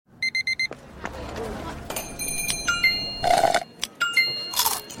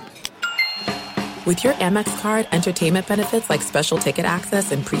With your Amex card, entertainment benefits like special ticket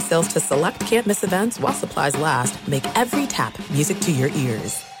access and pre-sales to select can't-miss events while supplies last make every tap music to your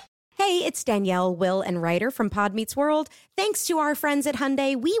ears. Hey, it's Danielle, Will, and Ryder from Pod Meets World. Thanks to our friends at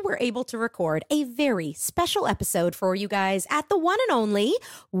Hyundai, we were able to record a very special episode for you guys at the one and only,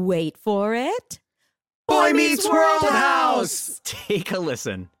 wait for it, Boy Meets World House! Take a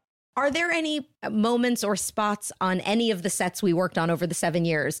listen. Are there any moments or spots on any of the sets we worked on over the 7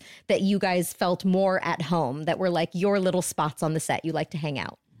 years that you guys felt more at home, that were like your little spots on the set you like to hang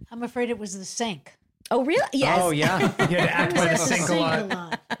out? I'm afraid it was the sink. Oh, really? Yes. Oh, yeah. You had to act by the sink a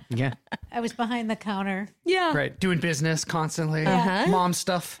lot. Yeah. I was behind the counter. Yeah. Right. Doing business constantly. Uh-huh. Mom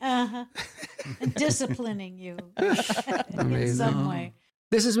stuff. And disciplining you in Amazing. some way.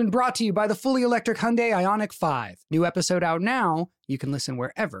 This has been brought to you by the fully electric Hyundai Ioniq 5. New episode out now. You can listen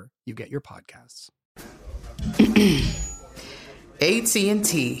wherever you get your podcasts.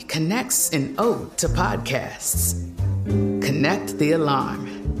 AT&T connects an ode to podcasts. Connect the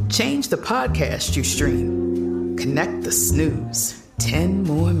alarm. Change the podcast you stream. Connect the snooze. 10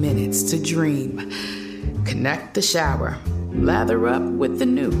 more minutes to dream. Connect the shower. Lather up with the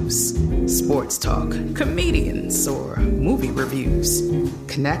news. Sports talk, comedians, or movie reviews.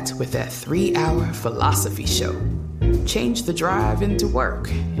 Connect with that 3-hour philosophy show. Change the drive into work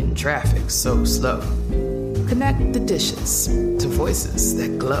in traffic so slow. Connect the dishes to voices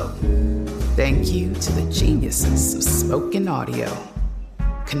that glow. Thank you to the geniuses of spoken audio.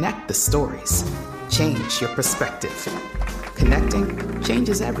 Connect the stories. Change your perspective. Connecting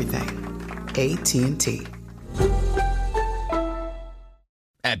changes everything. AT&T.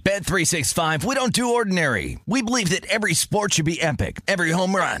 At Bet365, we don't do ordinary. We believe that every sport should be epic. Every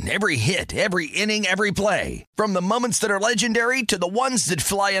home run, every hit, every inning, every play. From the moments that are legendary to the ones that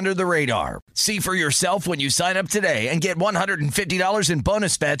fly under the radar. See for yourself when you sign up today and get $150 in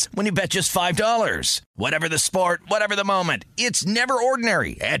bonus bets when you bet just $5. Whatever the sport, whatever the moment, it's never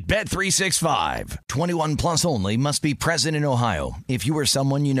ordinary at Bet365. 21 plus only. Must be present in Ohio. If you or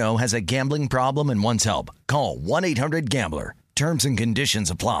someone you know has a gambling problem and wants help, call 1-800-GAMBLER. Terms and conditions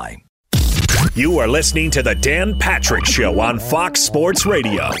apply. You are listening to the Dan Patrick Show on Fox Sports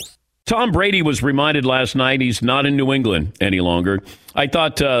Radio. Tom Brady was reminded last night he's not in New England any longer. I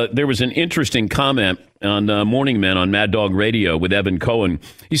thought there was an interesting comment on Morning Men on Mad Dog Radio with Evan Cohen.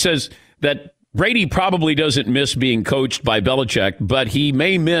 He says that Brady probably doesn't miss being coached by Belichick, but he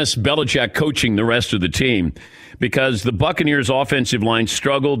may miss Belichick coaching the rest of the team because the Buccaneers' offensive line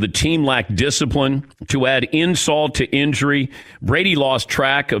struggled. The team lacked discipline. To add insult to injury, Brady lost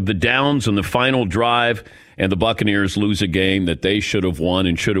track of the downs on the final drive, and the Buccaneers lose a game that they should have won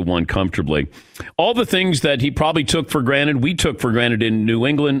and should have won comfortably. All the things that he probably took for granted, we took for granted in New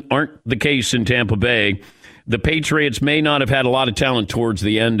England, aren't the case in Tampa Bay. The Patriots may not have had a lot of talent towards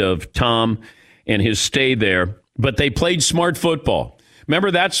the end of Tom and his stay there, but they played smart football.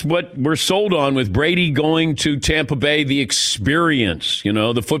 Remember, that's what we're sold on with Brady going to Tampa Bay, the experience,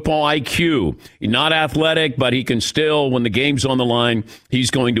 the football IQ. He's not athletic, but he can still, when the game's on the line,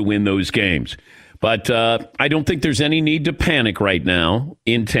 he's going to win those games. But I don't think there's any need to panic right now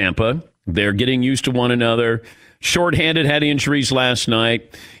in Tampa. They're getting used to one another. Shorthanded, had injuries last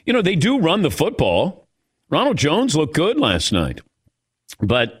night. They do run the football. Ronald Jones looked good last night.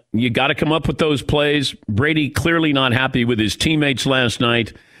 But you got to come up with those plays. Brady clearly not happy with his teammates last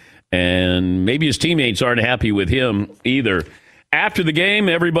night, and maybe his teammates aren't happy with him either. After the game,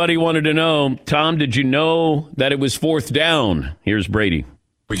 everybody wanted to know, Tom, did you know that it was 4th down? Here's Brady.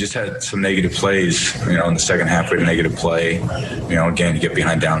 We just had some negative plays, in the second half. We had a negative play, again, to get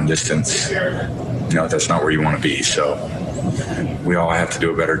behind down distance. That's not where you want to be. So we all have to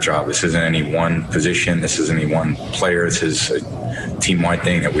do a better job. This isn't any one position. This isn't any one player. This is a team-wide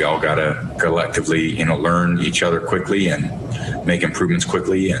thing that we all got to collectively, learn each other quickly and make improvements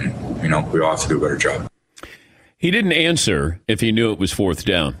quickly. And, we all have to do a better job. He didn't answer if he knew it was 4th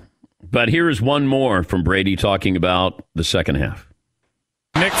down. But here is one more from Brady talking about the second half.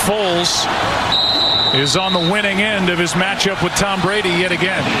 Nick Foles is on the winning end of his matchup with Tom Brady yet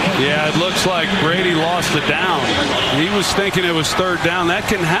again. Yeah, it looks like Brady lost it down. He was thinking it was 3rd down. That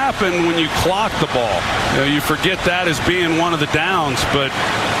can happen when you clock the ball. You forget that as being one of the downs, but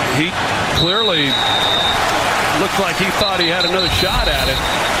he clearly looked like he thought he had another shot at it.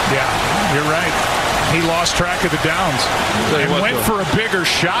 Yeah, you're right. He lost track of the downs and went for a bigger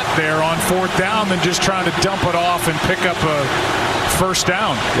shot there on 4th down than just trying to dump it off and pick up a 1st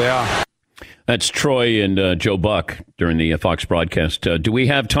down. Yeah. That's Troy and Joe Buck during the Fox broadcast. Do we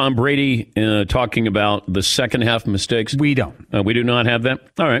have Tom Brady talking about the second half mistakes? We don't. We do not have that?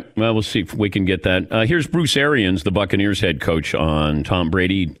 All right. Well, we'll see if we can get that. Here's Bruce Arians, the Buccaneers head coach, on Tom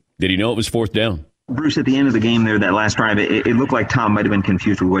Brady. Did he know it was 4th down? Bruce, at the end of the game there, that last drive, it looked like Tom might have been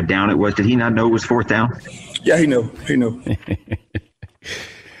confused with what down it was. Did he not know it was 4th down? Yeah, he knew.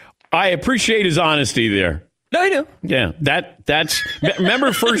 I appreciate his honesty there. No, I know. Yeah, that's.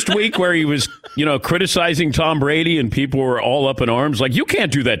 Remember first week where he was, criticizing Tom Brady and people were all up in arms, like, you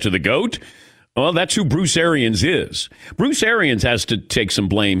can't do that to the GOAT. Well, that's who Bruce Arians is. Bruce Arians has to take some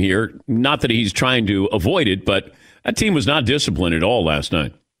blame here. Not that he's trying to avoid it, but that team was not disciplined at all last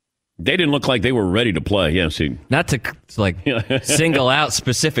night. They didn't look like they were ready to play. Yeah, see. Not to single out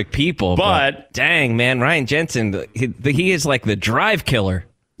specific people, but dang, man, Ryan Jensen, he is like the drive killer.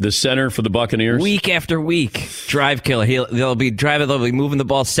 The center for the Buccaneers. Week after week, drive killer. They'll be moving the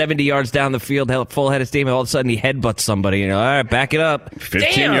ball 70 yards down the field, full head of steam, and all of a sudden he headbutts somebody. All right, back it up.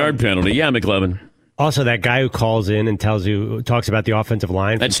 15-yard penalty. Yeah, McLevin. Also, that guy who calls in and talks about the offensive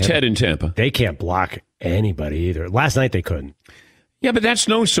line. That's Ted in Tampa. They can't block anybody either. Last night they couldn't. Yeah, but that's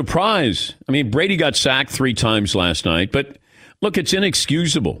no surprise. I mean, Brady got sacked 3 times last night, but look, it's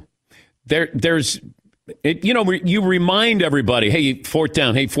inexcusable. You remind everybody, hey, 4th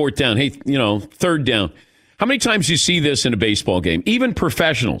down, hey, 4th down, hey, 3rd down. How many times do you see this in a baseball game? Even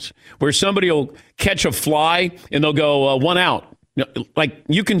professionals, where somebody will catch a fly and they'll go 1 out. Like,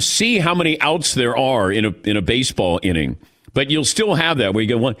 you can see how many outs there are in a baseball inning. But you'll still have that where you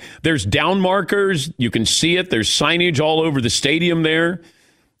get 1. There's down markers. You can see it. There's signage all over the stadium there.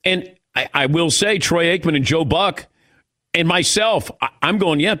 And I will say, Troy Aikman and Joe Buck and myself, I'm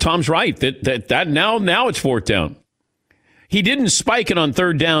going, yeah, Tom's right. That now it's 4th down. He didn't spike it on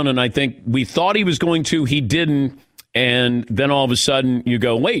 3rd down, and I think we thought he was going to. He didn't. And then all of a sudden you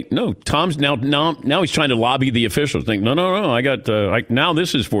go, wait, no, Tom's now he's trying to lobby the officials. Think, no, I got now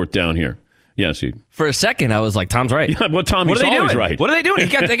this is 4th down here. Yes, for a second, I was like, Tom's right. Yeah, well, Tommy's always right. What are they doing?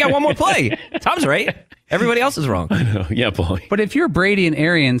 They got one more play. Tom's right. Everybody else is wrong. I know. Yeah, Paul. But if you're Brady and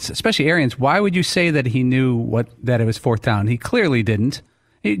Arians, especially Arians, why would you say that he knew that it was 4th down? He clearly didn't.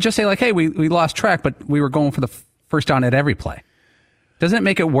 You just say, like, hey, we lost track, but we were going for the first down at every play. Doesn't it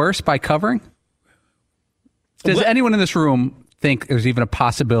make it worse by covering? Does anyone in this room think there's even a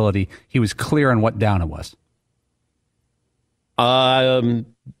possibility he was clear on what down it was?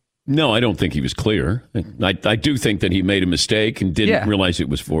 No, I don't think he was clear. I do think that he made a mistake and didn't realize it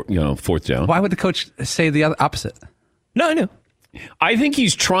was 4th down. Why would the coach say the opposite? No, I know. I think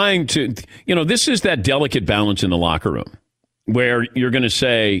he's trying to, this is that delicate balance in the locker room where you're going to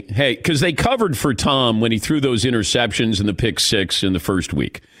say, hey, because they covered for Tom when he threw those interceptions in the pick 6 in the first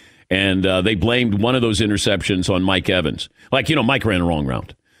week. And they blamed one of those interceptions on Mike Evans. Like, Mike ran a wrong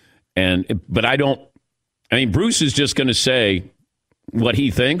route. But Bruce is just going to say what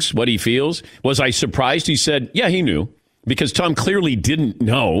he thinks, what he feels. Was I surprised? He said, yeah, he knew. Because Tom clearly didn't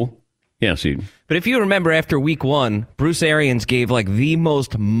know. Yeah, see. But if you remember after week 1, Bruce Arians gave the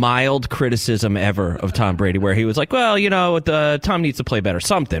most mild criticism ever of Tom Brady, where he was like, well, Tom needs to play better,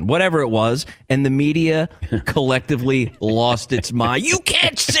 something, whatever it was. And the media collectively lost its mind. You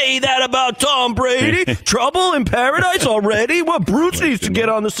can't say that about Tom Brady. Trouble in paradise already? Well, Bruce needs to get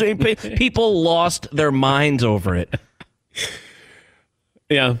on the same page. People lost their minds over it.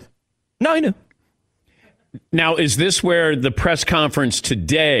 Yeah. No, I knew. Now, is this where the press conference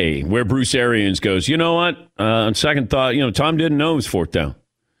today, where Bruce Arians goes, you know what? On second thought, Tom didn't know it was 4th down.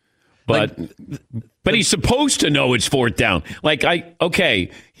 But he's supposed to know it's 4th down.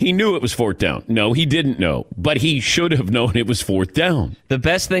 He knew it was 4th down. No, he didn't know. But he should have known it was 4th down. The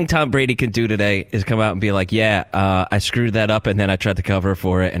best thing Tom Brady can do today is come out and be like, I screwed that up and then I tried to cover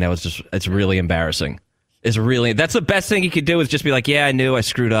for it and it's really embarrassing. That's the best thing he could do is just be like, yeah, I knew I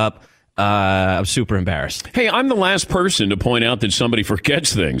screwed up. I'm super embarrassed. Hey, I'm the last person to point out that somebody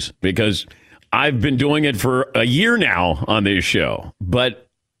forgets things because I've been doing it for a year now on this show. But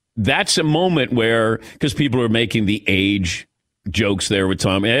that's a moment where, because people are making the age jokes there with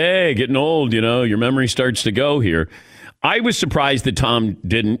Tom. Hey, getting old, your memory starts to go here. I was surprised that Tom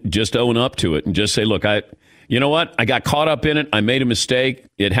didn't just own up to it and just say, look, you know what? I got caught up in it. I made a mistake.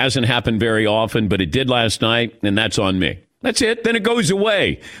 It hasn't happened very often, but it did last night, and that's on me. That's it. Then it goes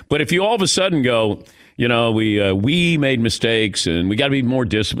away. But if you all of a sudden go, we made mistakes and we got to be more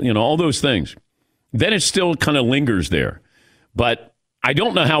disciplined, all those things, then it still kind of lingers there. But I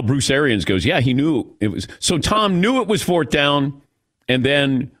don't know how Bruce Arians goes, yeah, he knew it was. So Tom knew it was 4th down and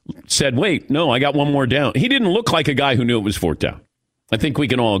then said, wait, no, I got one more down. He didn't look like a guy who knew it was 4th down. I think we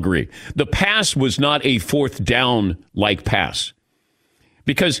can all agree. The pass was not a 4th down like pass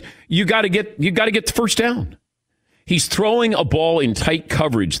because you got to get the first down. He's throwing a ball in tight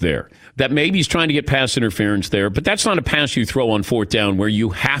coverage there that maybe he's trying to get pass interference there, but that's not a pass you throw on 4th down where you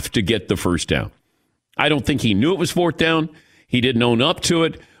have to get the first down. I don't think he knew it was 4th down. He didn't own up to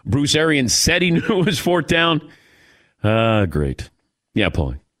it, Bruce Arians said he knew it was fourth down. Great. Yeah,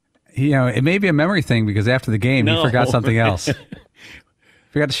 Paulie. It may be a memory thing because after the game, he forgot something else.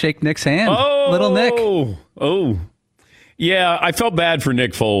 Forgot to shake Nick's hand. Little Nick. Oh. Yeah, I felt bad for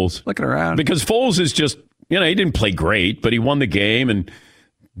Nick Foles. Looking around. Because Foles is just, he didn't play great, but he won the game. And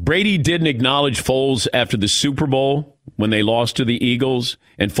Brady didn't acknowledge Foles after the Super Bowl when they lost to the Eagles,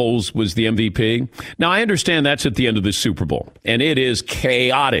 and Foles was the MVP. Now, I understand that's at the end of the Super Bowl, and it is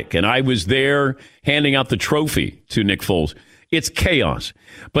chaotic. And I was there handing out the trophy to Nick Foles. It's chaos.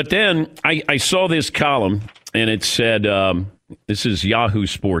 But then I saw this column, and it said, this is Yahoo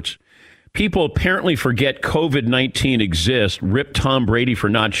Sports. People apparently forget COVID-19 exists. Rip Tom Brady for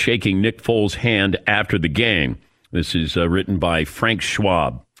not shaking Nick Foles' hand after the game. This is written by Frank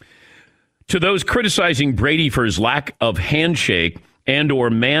Schwab. To those criticizing Brady for his lack of handshake and or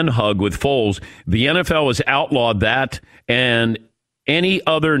man hug with Foles, the NFL has outlawed that and any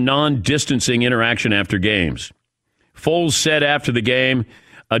other non-distancing interaction after games. Foles said after the game,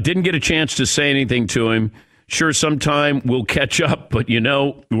 didn't get a chance to say anything to him. Sure, sometime we'll catch up, but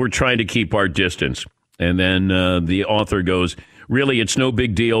we're trying to keep our distance. And then the author goes, really, it's no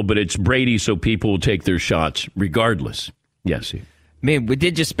big deal, but it's Brady, so people will take their shots regardless. Yes. Man, we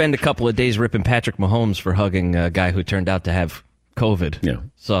did just spend a couple of days ripping Patrick Mahomes for hugging a guy who turned out to have COVID. Yeah.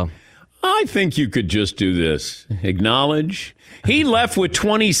 So I think you could just do this. Acknowledge. He left with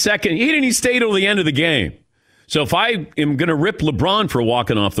 20 seconds. He didn't even stay till the end of the game. So if I am going to rip LeBron for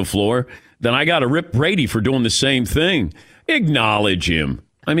walking off the floor, then I got to rip Brady for doing the same thing. Acknowledge him.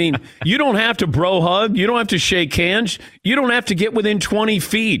 I mean, you don't have to bro hug. You don't have to shake hands. You don't have to get within 20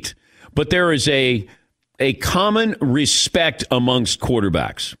 feet. But there is a common respect amongst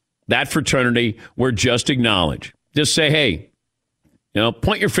quarterbacks. That fraternity, we're just acknowledge. Just say, hey,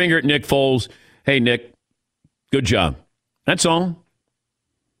 point your finger at Nick Foles. Hey, Nick, good job. That's all.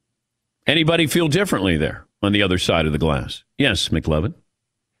 Anybody feel differently there on the other side of the glass? Yes, McLevin.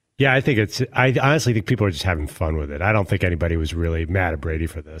 Yeah, I honestly think people are just having fun with it. I don't think anybody was really mad at Brady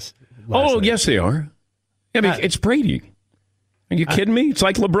for this. Oh, yes, they are. Yeah, it's Brady. Are you kidding me? It's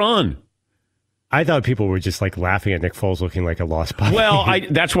like LeBron. I thought people were just laughing at Nick Foles looking like a lost puppy. Well,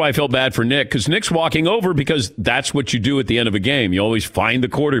 that's why I felt bad for Nick, because Nick's walking over because that's what you do at the end of a game. You always find the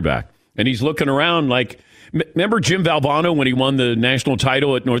quarterback. And he's looking around remember Jim Valvano when he won the national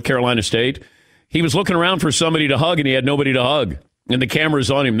title at North Carolina State? He was looking around for somebody to hug, and he had nobody to hug. And the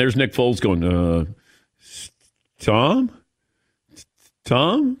camera's on him. There's Nick Foles going, Tom?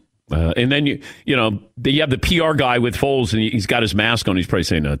 And then you have the PR guy with Foles, and he's got his mask on. He's probably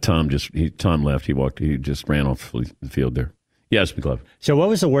saying, Tom left. He just ran off the field there. Yes, McLeod. So what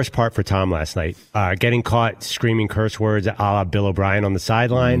was the worst part for Tom last night? Getting caught screaming curse words a la Bill O'Brien on the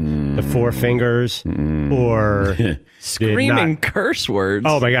sideline, the four fingers, or screaming curse words?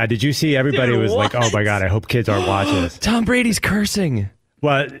 Oh, my God. Did you see everybody was like, oh, my God, I hope kids aren't watching this. Tom Brady's cursing.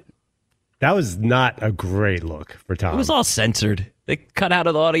 Well, that was not a great look for Tom. It was all censored. They cut out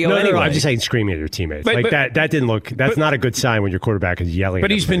of the audio anyway. No, I'm just saying screaming at your teammates. That didn't look, that's not a good sign when your quarterback is yelling.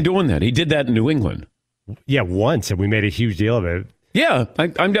 But he's been doing that. He did that in New England. Yeah, once, and we made a huge deal of it. Yeah,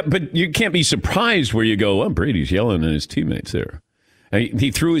 but you can't be surprised where you go, Brady's yelling at his teammates there.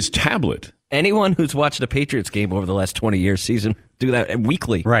 He threw his tablet. Anyone who's watched a Patriots game over the last 20 years sees him do that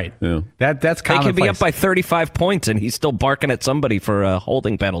weekly. Right. Yeah. That's common. They could be up by 35 points, and he's still barking at somebody for a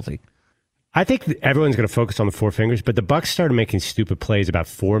holding penalty. I think everyone's going to focus on the four fingers, but the Bucs started making stupid plays about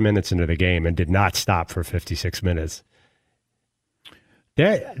 4 minutes into the game and did not stop for 56 minutes.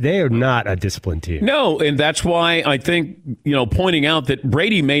 They are not a disciplined team. No, and that's why I think, pointing out that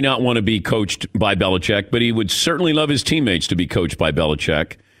Brady may not want to be coached by Belichick, but he would certainly love his teammates to be coached by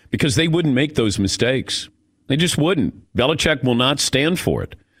Belichick because they wouldn't make those mistakes. They just wouldn't. Belichick will not stand for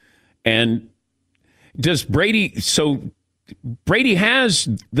it. And Brady has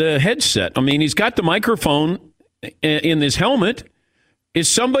the headset. I mean, he's got the microphone in this helmet. Is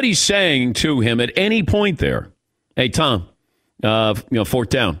somebody saying to him at any point there, hey, Tom, fourth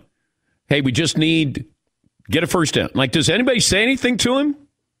down. Hey, we just get a first down. Does anybody say anything to him?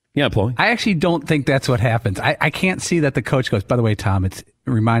 Yeah, Paul. I actually don't think that's what happens. I can't see that the coach goes, by the way, Tom, it's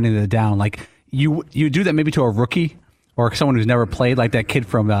reminding the down. You do that maybe to a rookie or someone who's never played, like that kid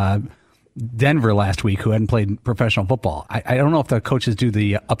from Denver last week who hadn't played professional football. I don't know if the coaches do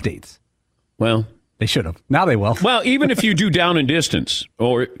the updates. Well, they should have. Now they will. Well, even if you do down and distance,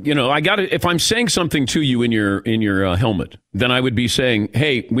 or if I'm saying something to you in your helmet, then I would be saying,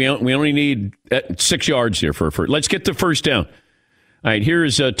 "Hey, we only need 6 yards here for let's get the first down." All right,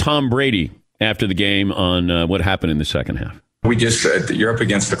 here's Tom Brady after the game on what happened in the second half. We just you're up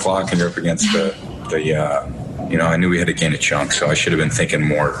against the clock and you're up against the I knew we had to gain a chunk, so I should have been thinking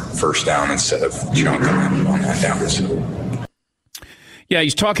more first down instead of chunk on that down. So. Yeah,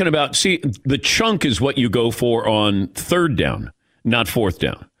 he's talking about, the chunk is what you go for on third down, not fourth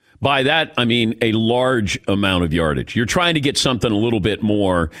down. By that, I mean a large amount of yardage. You're trying to get something a little bit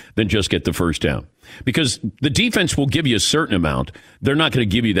more than just get the first down. Because the defense will give you a certain amount. They're not going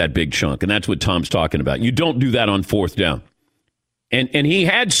to give you that big chunk, and that's what Tom's talking about. You don't do that on fourth down. And he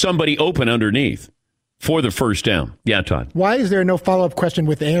had somebody open underneath for the first down. Yeah, Todd. Why is there no follow-up question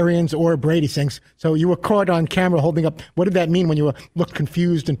with Arians or Brady saying, so you were caught on camera holding up, what did that mean when you looked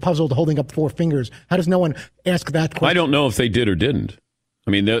confused and puzzled holding up 4 fingers? How does no one ask that question? I don't know if they did or didn't.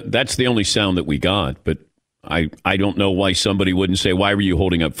 I mean, that's the only sound that we got, but I don't know why somebody wouldn't say, why were you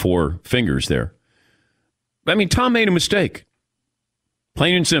holding up 4 fingers there? I mean, Tom made a mistake.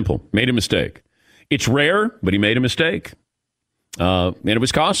 Plain and simple, made a mistake. It's rare, but he made a mistake. And it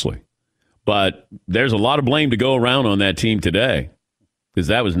was costly. But there's a lot of blame to go around on that team today because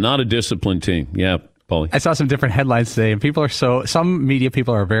that was not a disciplined team. Yeah, Paulie. I saw some different headlines today, and some media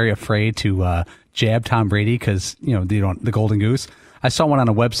people are very afraid to jab Tom Brady because, the golden goose. I saw one on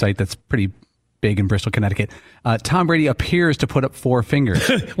a website that's pretty big in Bristol, Connecticut. Tom Brady appears to put up 4 fingers.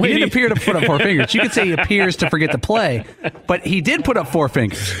 He didn't appear to put up 4 fingers. You could say he appears to forget the play, but he did put up 4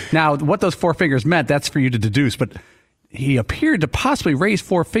 fingers. Now, what those 4 fingers meant, that's for you to deduce, but he appeared to possibly raise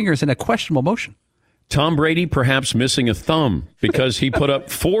 4 fingers in a questionable motion. Tom Brady perhaps missing a thumb because he put up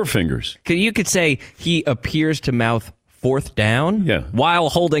 4 fingers. You could say he appears to mouth 4th down while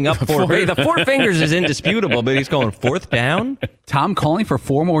holding up 4 fingers. The 4 fingers is indisputable, but he's going 4th down. Tom calling for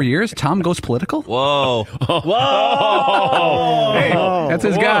 4 more years? Tom goes political? Whoa. Whoa. Hey, that's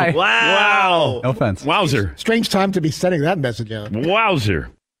his guy. Wow. No offense. Wowzer. Strange time to be sending that message out. Wowzer.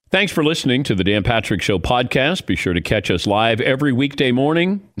 Thanks for listening to the Dan Patrick Show podcast. Be sure to catch us live every weekday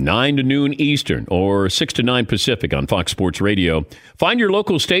morning, 9 to noon Eastern or 6 to 9 Pacific on Fox Sports Radio. Find your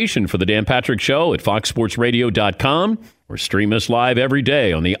local station for the Dan Patrick Show at foxsportsradio.com or stream us live every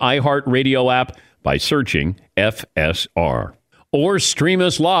day on the iHeartRadio app by searching FSR. Or stream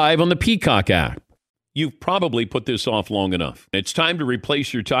us live on the Peacock app. You've probably put this off long enough. It's time to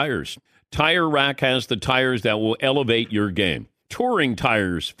replace your tires. Tire Rack has the tires that will elevate your game. Touring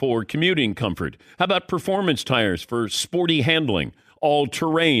tires for commuting comfort. How about performance tires for sporty handling?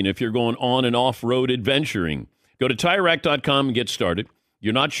 All-terrain if you're going on and off-road adventuring. Go to TireRack.com and get started.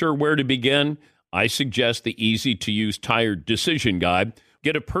 You're not sure where to begin? I suggest the easy-to-use tire decision guide.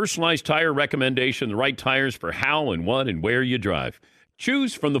 Get a personalized tire recommendation, the right tires for how and what and where you drive.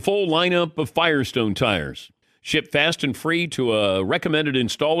 Choose from the full lineup of Firestone tires. Ship fast and free to a recommended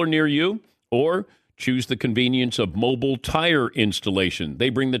installer near you, or choose the convenience of mobile tire installation. They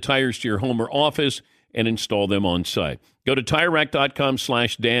bring the tires to your home or office and install them on site. Go to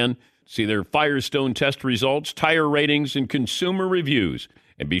TireRack.com/Dan. See their Firestone test results, tire ratings, and consumer reviews.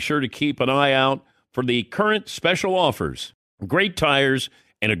 And be sure to keep an eye out for the current special offers. Great tires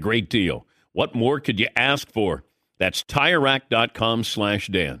and a great deal. What more could you ask for? That's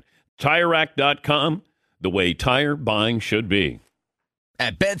TireRack.com/Dan. TireRack.com, the way tire buying should be.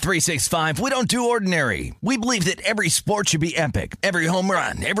 At Bet365, we don't do ordinary. We believe that every sport should be epic. Every home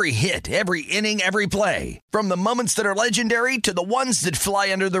run, every hit, every inning, every play. From the moments that are legendary to the ones that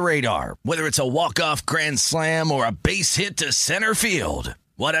fly under the radar. Whether it's a walk-off grand slam or a base hit to center field.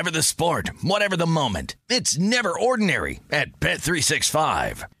 Whatever the sport, whatever the moment. It's never ordinary at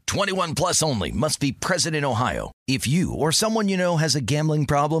Bet365. 21 plus only. Must be present in Ohio. If you or someone you know has a gambling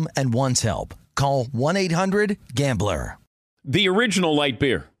problem and wants help, call 1-800-GAMBLER. The original light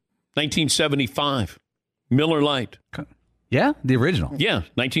beer, 1975, Miller Lite. Yeah, the original. Yeah,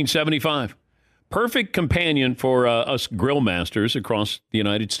 1975. Perfect companion for us grill masters across the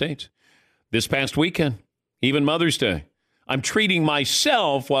United States. This past weekend, even Mother's Day, I'm treating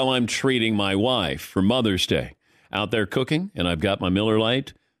myself while I'm treating my wife for Mother's Day. Out there cooking, and I've got my Miller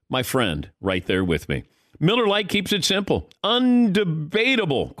Lite, my friend, right there with me. Miller Lite keeps it simple.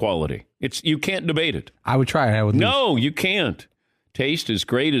 Undebatable quality. You can't debate it. I would try it. No, you can't. Taste as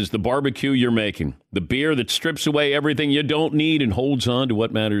great as the barbecue you're making. The beer that strips away everything you don't need and holds on to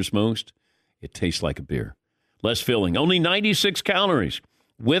what matters most. It tastes like a beer. Less filling. Only 96 calories.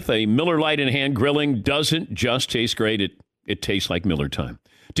 With a Miller Lite in hand, grilling doesn't just taste great. It tastes like Miller time.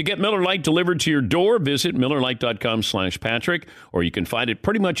 To get Miller Lite delivered to your door, visit MillerLite.com/Patrick, or you can find it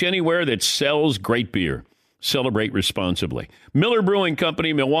pretty much anywhere that sells great beer. Celebrate responsibly. Miller Brewing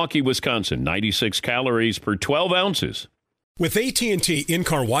Company, Milwaukee, Wisconsin. 96 calories per 12 ounces. With AT&T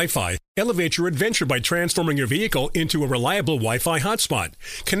in-car Wi-Fi, elevate your adventure by transforming your vehicle into a reliable Wi-Fi hotspot.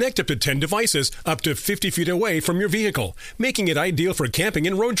 Connect up to 10 devices up to 50 feet away from your vehicle, making it ideal for camping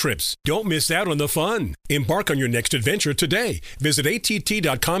and road trips. Don't miss out on the fun. Embark on your next adventure today. Visit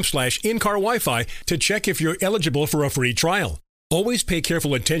att.com/in-car Wi-Fi to check if you're eligible for a free trial. Always pay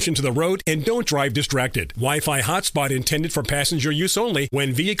careful attention to the road and don't drive distracted. Wi-Fi hotspot intended for passenger use only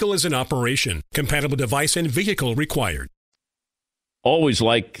when vehicle is in operation. Compatible device and vehicle required. Always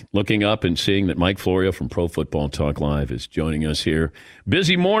like looking up and seeing that Mike Florio from Pro Football Talk Live is joining us here.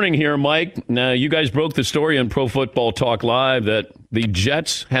 Busy morning here, Mike. Now, you guys broke the story on Pro Football Talk Live that the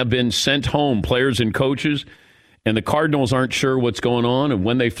Jets have been sent home, players and coaches, and the Cardinals aren't sure what's going on and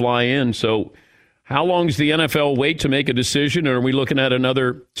when they fly in. So how long does the NFL wait to make a decision, or are we looking at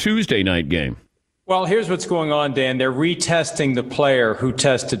another Tuesday night game? Well, here's what's going on, Dan. They're retesting the player who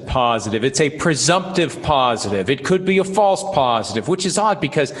tested positive. It's a presumptive positive. It could be a false positive, which is odd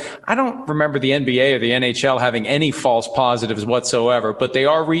because I don't remember the NBA or the NHL having any false positives whatsoever, but they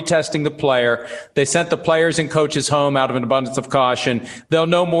are retesting the player. They sent the players and coaches home out of an abundance of caution. They'll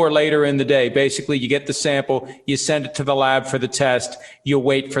know more later in the day. Basically, you get the sample, you send it to the lab for the test, you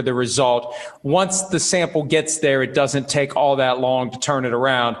wait for the result. Once the sample gets there, it doesn't take all that long to turn it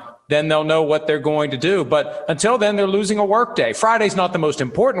around. Then they'll know what they're going to do. But until then, they're losing a work day. Friday's not the most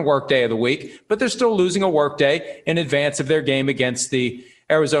important work day of the week, but they're still losing a work day in advance of their game against the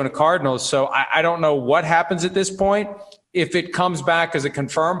Arizona Cardinals. So I don't know what happens at this point. If it comes back as a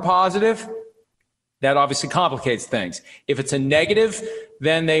confirmed positive, that obviously complicates things. If it's a negative,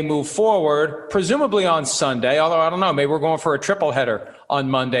 then they move forward, presumably on Sunday, although I don't know, maybe we're going for a triple header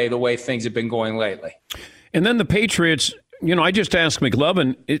on Monday, the way things have been going lately. And then the Patriots, you know, I just asked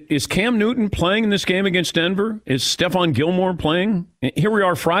McLovin, is Cam Newton playing in this game against Denver? Is Stephon Gilmore playing? Here we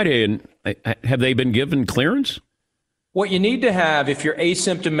are Friday, and have they been given clearance? What you need to have, if you're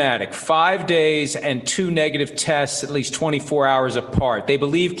asymptomatic, 5 days and 2 negative tests at least 24 hours apart. They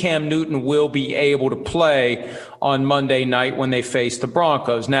believe Cam Newton will be able to play on Monday night when they face the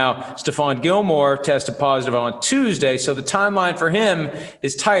Broncos. Now, Stephon Gilmore tested positive on Tuesday, so the timeline for him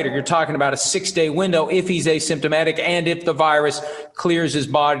is tighter. You're talking about a 6-day window if he's asymptomatic and if the virus clears his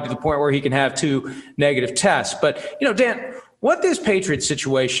body to the point where he can have 2 negative tests. But, you know, Dan, what this Patriots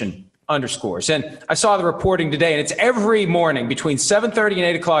situation underscores. And I saw the reporting today, and it's every morning between 7:30 and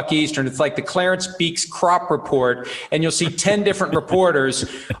 8 o'clock Eastern. It's like the Clarence Beeks crop report, and you'll see 10 different reporters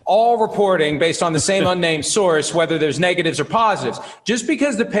all reporting based on the same unnamed source, whether there's negatives or positives. Just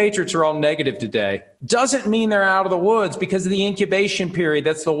because the Patriots are all negative today doesn't mean they're out of the woods because of the incubation period.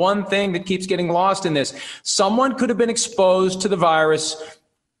 That's the one thing that keeps getting lost in this. Someone could have been exposed to the virus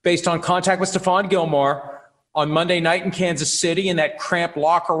based on contact with Stephon Gilmore on Monday night in Kansas City in that cramped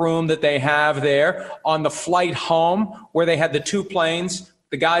locker room that they have there, on the flight home where they had the 2 planes,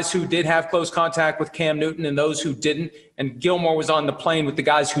 the guys who did have close contact with Cam Newton and those who didn't, and Gilmore was on the plane with the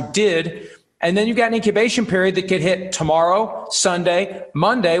guys who did. And then you got an incubation period that could hit tomorrow, Sunday,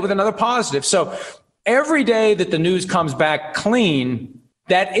 Monday with another positive. So every day that the news comes back clean,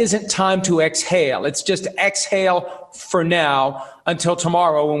 that isn't time to exhale. It's just exhale for now until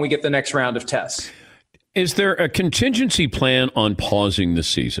tomorrow when we get the next round of tests. Is there a contingency plan on pausing the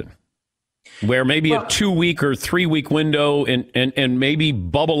season where maybe a 2-week or 3-week window and maybe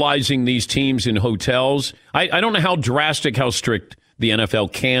bubbleizing these teams in hotels? I don't know how drastic, how strict the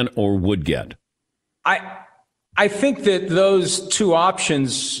NFL can or would get. I think that those 2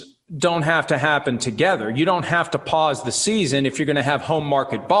 options don't have to happen together. You don't have to pause the season if you're going to have home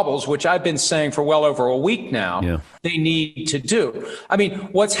market bubbles, which I've been saying for well over a week now. They need to do. I mean,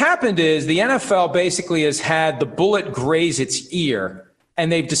 what's happened is the NFL basically has had the bullet graze its ear,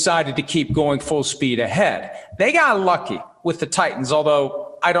 and they've decided to keep going full speed ahead. They got lucky with the Titans,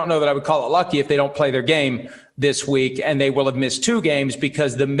 although I don't know that I would call it lucky if they don't play their game this week, and they will have missed 2 games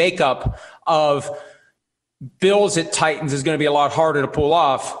because the makeup of Bills at Titans is going to be a lot harder to pull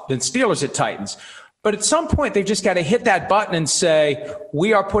off than Steelers at Titans. But at some point, they've just got to hit that button and say,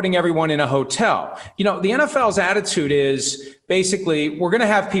 we are putting everyone in a hotel. You know, the NFL's attitude is basically, we're going to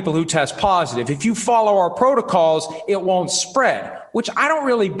have people who test positive. If you follow our protocols, it won't spread, which I don't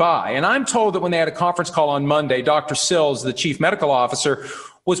really buy. And I'm told that when they had a conference call on Monday, Dr. Sills, the chief medical officer,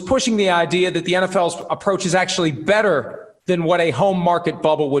 was pushing the idea that the NFL's approach is actually better than what a home market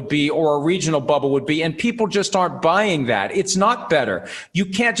bubble would be or a regional bubble would be. And people just aren't buying that. It's not better. You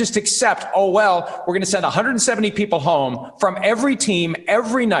can't just accept, oh, well, we're going to send 170 people home from every team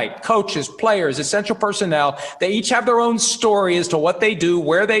every night, coaches, players, essential personnel. They each have their own story as to what they do,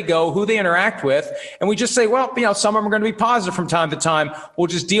 where they go, who they interact with. And we just say, well, you know, some of them are going to be positive from time to time. We'll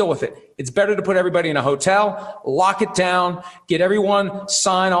just deal with it. It's better to put everybody in a hotel, lock it down, get everyone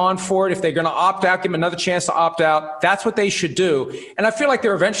sign on for it. If they're going to opt out, give them another chance to opt out. That's what they should do. And I feel like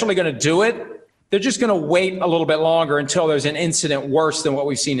they're eventually going to do it. They're just going to wait a little bit longer until there's an incident worse than what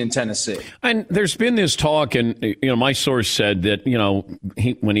we've seen in Tennessee. And there's been this talk, and my source said that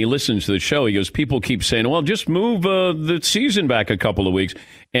when he listens to the show, he goes, people keep saying, well, just move the season back a couple of weeks.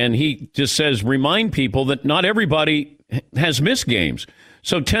 And he just says, remind people that not everybody has missed games.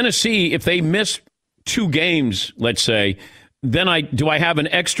 So Tennessee, if they miss 2 games, let's say, then do I have an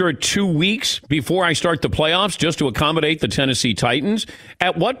extra 2 weeks before I start the playoffs just to accommodate the Tennessee Titans?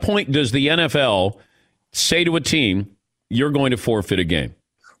 At what point does the NFL say to a team, you're going to forfeit a game?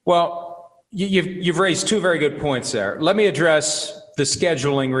 Well, you've raised 2 very good points there. Let me address the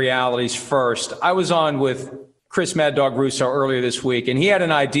scheduling realities first. I was on with Chris Mad Dog Russo earlier this week, and he had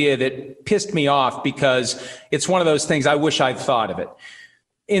an idea that pissed me off because it's one of those things I wish I'd thought of it.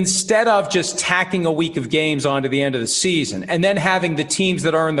 Instead of just tacking a week of games onto the end of the season and then having the teams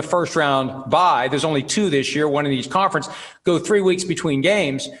that are in the first round bye, there's only 2 this year, 1 in each conference, go 3 weeks between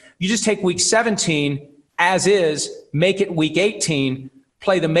games, you just take week 17 as is, make it week 18,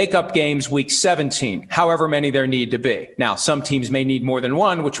 play the makeup games week 17, however many there need to be. Now, some teams may need more than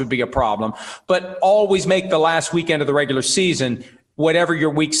 1, which would be a problem, but always make the last weekend of the regular season whatever your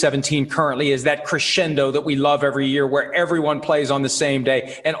week 17 currently is, that crescendo that we love every year where everyone plays on the same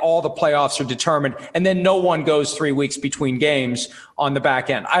day and all the playoffs are determined. And then no one goes 3 weeks between games on the back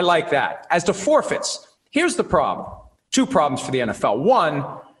end. I like that. As to forfeits, here's the problem. 2 problems for the NFL. 1,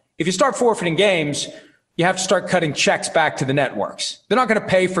 if you start forfeiting games, you have to start cutting checks back to the networks. They're not going to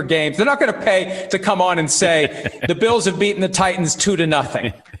pay for games. They're not going to pay to come on and say the Bills have beaten the Titans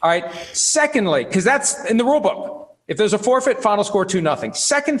 2-0. All right. Secondly, because that's in the rule book. If there's a forfeit, final score 2-0.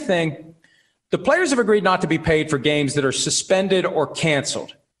 Second thing, the players have agreed not to be paid for games that are suspended or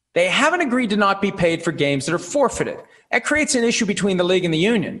canceled. They haven't agreed to not be paid for games that are forfeited. That creates an issue between the league and the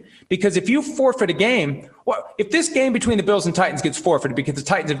union, because if you forfeit a game, well, if this game between the Bills and Titans gets forfeited because the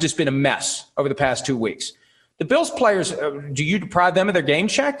Titans have just been a mess over the past 2 weeks, the Bills players, do you deprive them of their game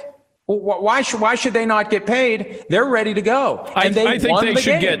check? Well, why should they not get paid? They're ready to go. And I think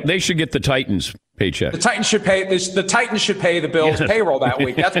they should get the Titans paycheck. The Titans should pay the Bills payroll that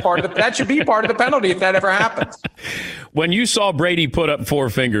week. That should be part of the penalty if that ever happens. When you saw Brady put up 4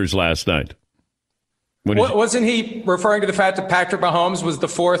 fingers last night, wasn't he referring to the fact that Patrick Mahomes was the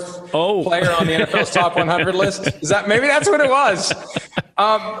 4th player on the NFL's top 100 list? Maybe that's what it was?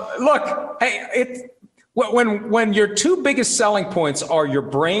 Look, hey, when your 2 biggest selling points are your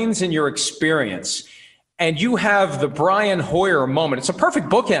brains and your experience, and you have the Brian Hoyer moment, it's a perfect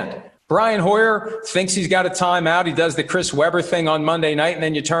bookend. Brian Hoyer thinks he's got a timeout. He does the Chris Webber thing on Monday night, and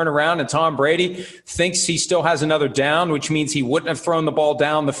then you turn around and Tom Brady thinks he still has another down, which means he wouldn't have thrown the ball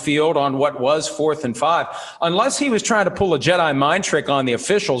down the field on what was 4th and 5, unless he was trying to pull a Jedi mind trick on the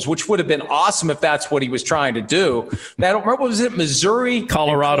officials, which would have been awesome if that's what he was trying to do. What was it, Missouri?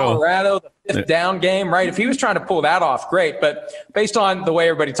 Colorado, the 5th down game, right? If he was trying to pull that off, great. But based on the way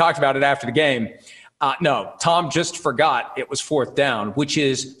everybody talked about it after the game, no, Tom just forgot it was 4th down, which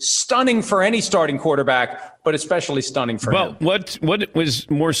is stunning for any starting quarterback, but especially stunning for him. Well, what was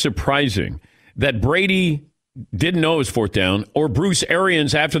more surprising, that Brady didn't know it was 4th down, or Bruce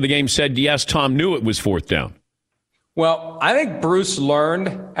Arians after the game said, yes, Tom knew it was 4th down? Well, I think Bruce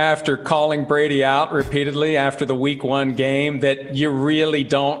learned after calling Brady out repeatedly after the week 1 game that you really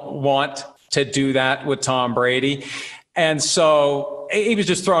don't want to do that with Tom Brady. And so he was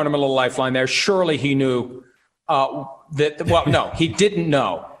just throwing him a little lifeline there. Surely he knew no, he didn't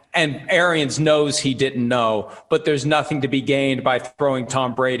know. And Arians knows he didn't know, but there's nothing to be gained by throwing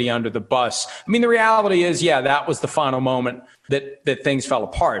Tom Brady under the bus. I mean, the reality is, that was the final moment that things fell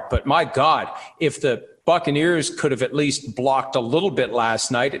apart. But my God, if the Buccaneers could have at least blocked a little bit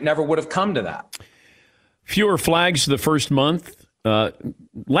last night, it never would have come to that. Fewer flags the first month.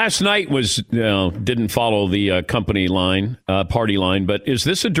 Last night was didn't follow the company line, party line, but is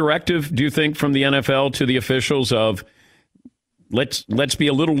this a directive, do you think, from the NFL to the officials of let's be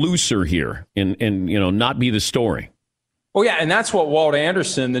a little looser here and not be the story? Well, yeah, and that's what Walt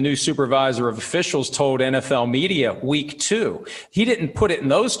Anderson, the new supervisor of officials, told NFL media week 2. He didn't put it in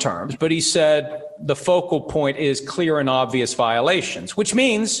those terms, but he said the focal point is clear and obvious violations, which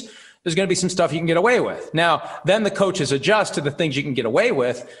means there's going to be some stuff you can get away with. Now, then the coaches adjust to the things you can get away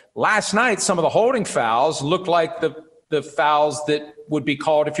with. Last night, some of the holding fouls looked like the fouls that would be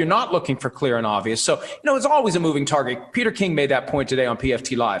called if you're not looking for clear and obvious. So, it's always a moving target. Peter King made that point today on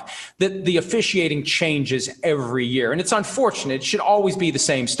PFT Live, that the officiating changes every year. And it's unfortunate. It should always be the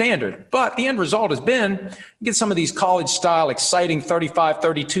same standard. But the end result has been you get some of these college-style, exciting 35,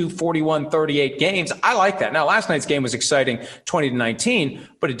 32, 41, 38 games. I like that. Now, last night's game was exciting, 20-19,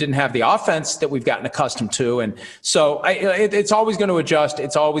 but it didn't have the offense that we've gotten accustomed to. And so it's always going to adjust.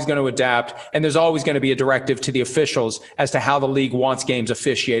 It's always going to adapt. And there's always going to be a directive to the officials as to how the league wants games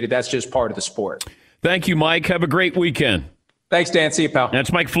officiated. That's just part of the sport. Thank you, Mike. Have a great weekend. Thanks, Dan. See you, pal.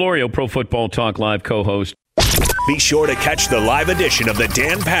 That's Mike Florio, Pro Football Talk Live co-host. Be sure to catch the live edition of the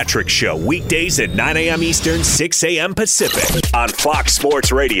Dan Patrick Show weekdays at 9 a.m. Eastern, 6 a.m. Pacific on Fox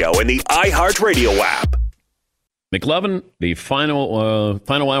Sports Radio and the iHeartRadio app. McLovin, the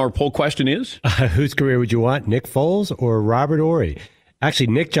final hour poll question is? Whose career would you want, Nick Foles or Robert Horry? Actually,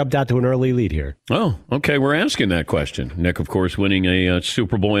 Nick jumped out to an early lead here. Oh, okay. We're asking that question. Nick, of course, winning a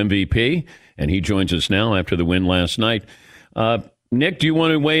Super Bowl MVP, and he joins us now after the win last night. Nick, do you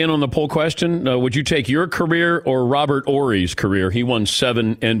want to weigh in on the poll question? Would you take your career or Robert Horry's career? He won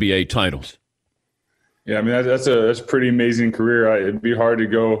 7 NBA titles. Yeah, I mean, that's a pretty amazing career. It'd be hard to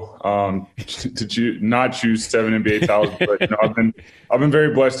go not choose 7 NBA titles, but I've been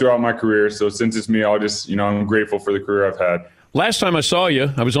very blessed throughout my career. So since it's me, I'll just I'm grateful for the career I've had. Last time I saw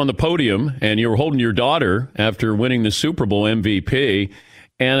you, I was on the podium, and you were holding your daughter after winning the Super Bowl MVP.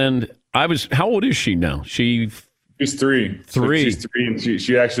 And how old is she now? She's 3. She's 3, and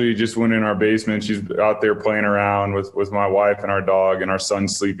she actually just went in our basement. She's out there playing around with my wife and our dog, and our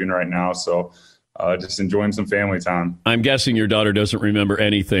son's sleeping right now. So just enjoying some family time. I'm guessing your daughter doesn't remember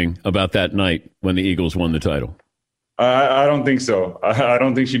anything about that night when the Eagles won the title. I don't think so. I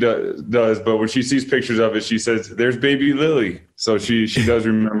don't think she does. But when she sees pictures of it, she says, "There's baby Lily." So she does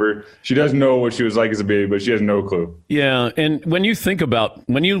remember. She does know what she was like as a baby, but she has no clue. Yeah, and when you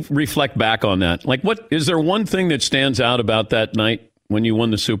reflect back on that, what is there one thing that stands out about that night when you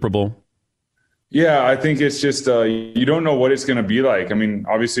won the Super Bowl? Yeah, I think it's just you don't know what it's going to be like. I mean,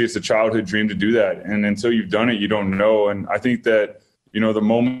 obviously it's a childhood dream to do that, and until you've done it, you don't know. And I think that the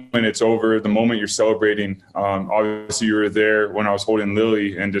moment it's over, the moment you're celebrating, obviously you were there when I was holding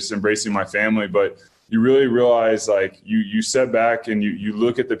Lily and just embracing my family, but you really realize you step back and you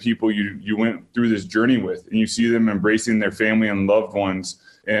look at the people you went through this journey with, and you see them embracing their family and loved ones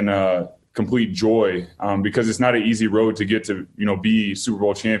in complete joy, because it's not an easy road to get to, be Super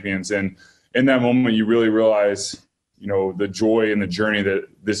Bowl champions. And in that moment, you really realize, the joy and the journey that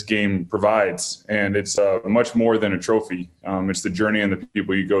this game provides. And it's much more than a trophy. It's the journey and the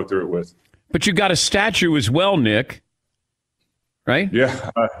people you go through it with. But you got a statue as well, Nick, right? Yeah.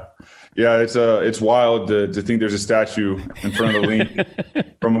 It's wild to think there's a statue in front of the link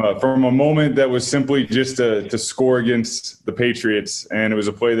from a moment that was simply just to score against the Patriots. And it was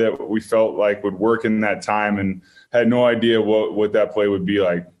a play that we felt like would work in that time, and had no idea what that play would be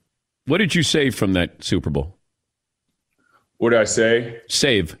like. What did you save from that Super Bowl? What did I say?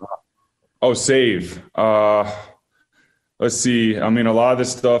 Save. Oh, save. Let's see. I mean, a lot of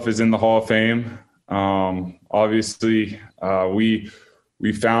this stuff is in the Hall of Fame. Obviously, we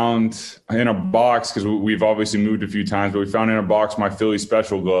found in a box, because we've obviously moved a few times, but we found in a box my Philly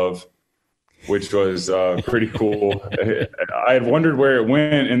special glove, which was pretty cool. I had wondered where it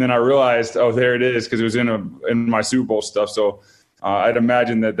went, and then I realized, oh, there it is, because it was in my Super Bowl stuff. So I'd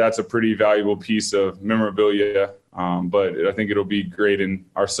imagine that's a pretty valuable piece of memorabilia. But I think it'll be great in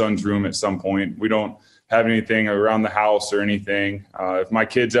our son's room at some point. We don't have anything around the house or anything. If my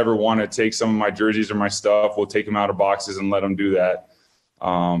kids ever want to take some of my jerseys or my stuff, we'll take them out of boxes and let them do that.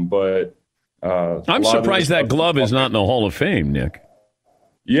 But I'm surprised that glove is not in the Hall of Fame, Nick.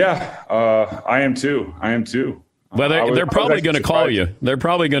 Yeah, I am too. Well, they're probably going to call you. They're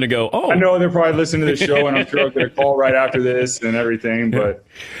probably going to go, oh. I know they're probably listening to the show, and I'm sure I'm going to call right after this and everything. But,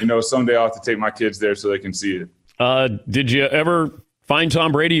 someday I'll have to take my kids there so they can see it. Did you ever find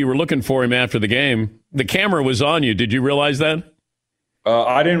Tom Brady? You were looking for him after the game. The camera was on you. Did you realize that?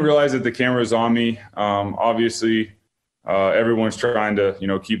 I didn't realize that the camera was on me. Obviously, everyone's trying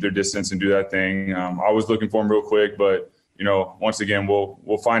to, keep their distance and do that thing. I was looking for him real quick, but once again,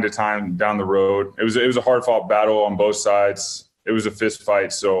 we'll find a time down the road. It was a hard fought battle on both sides. It was a fist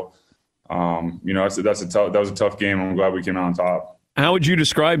fight. So, that was a tough game. I'm glad we came out on top. How would you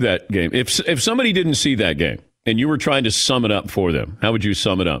describe that game? If somebody didn't see that game and you were trying to sum it up for them, how would you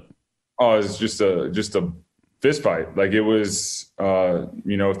sum it up? Oh, it's just a fist fight. Like it was, throw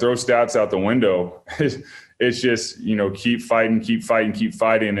stats out the window. It's just, keep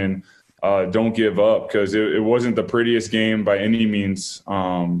fighting. And don't give up, because it wasn't the prettiest game by any means.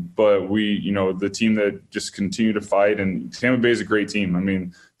 But the team that just continued to fight, and Tampa Bay is a great team. I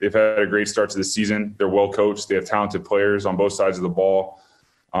mean, they've had a great start to the season. They're well coached. They have talented players on both sides of the ball.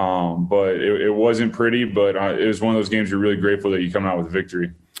 But it wasn't pretty, but it was one of those games you're really grateful that you come out with a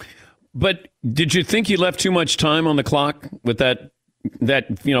victory. But did you think you left too much time on the clock with that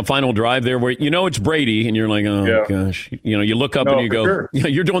final drive there where it's Brady and you're like, oh gosh, you look up and you go, sure.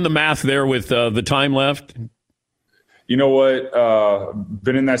 You're doing the math there with the time left. You know what?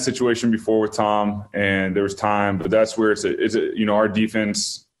 Been in that situation before with Tom, and there was time, but that's where our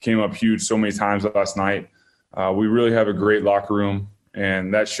defense came up huge so many times last night. We really have a great locker room,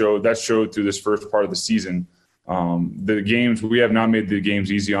 and that showed through this first part of the season. The games, we have not made the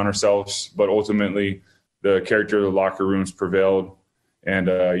games easy on ourselves, but ultimately the character of the locker rooms prevailed. And,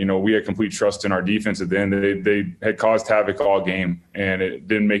 we had complete trust in our defense at the end. They had caused havoc all game, and it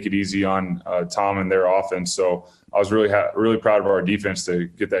didn't make it easy on Tom and their offense. So I was really proud of our defense to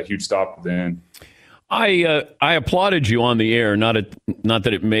get that huge stop at the end. I applauded you on the air, not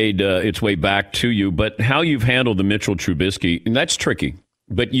that it made its way back to you, but how you've handled the Mitchell Trubisky, and that's tricky.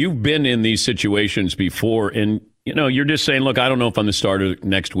 But you've been in these situations before, and, you're just saying, look, I don't know if I'm the starter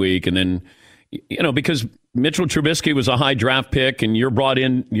next week. And then, because Mitchell Trubisky was a high draft pick and you're brought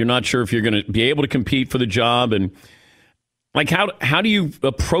in, you're not sure if you're going to be able to compete for the job. And, like, how do you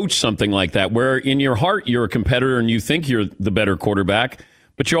approach something like that where in your heart you're a competitor and you think you're the better quarterback,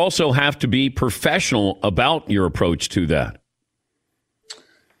 but you also have to be professional about your approach to that?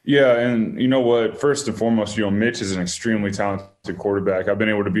 Yeah, and you know what? First and foremost, Mitch is an extremely talented quarterback. I've been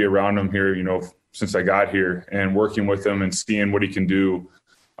able to be around him here, since I got here, and working with him and seeing what he can do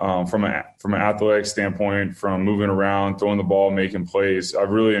from an athletic standpoint, from moving around, throwing the ball, making plays.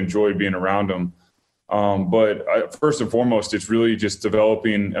 I've really enjoyed being around him. But first and foremost, it's really just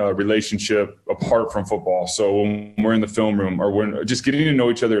developing a relationship apart from football. So when we're in the film room, or we're just getting to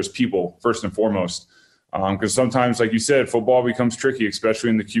know each other as people, first and foremost. Because sometimes, like you said, football becomes tricky, especially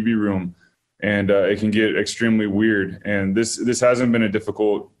in the QB room, and it can get extremely weird. And this hasn't been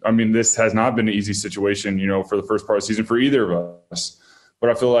this has not been an easy situation, for the first part of the season for either of us. But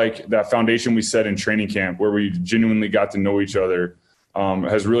I feel like that foundation we set in training camp, where we genuinely got to know each other,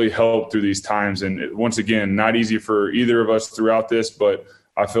 has really helped through these times. And once again, not easy for either of us throughout this, but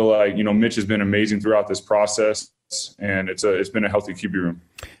I feel like, Mitch has been amazing throughout this process, and it's been a healthy QB room.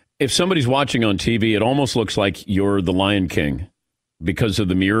 If somebody's watching on TV, it almost looks like you're the Lion King because of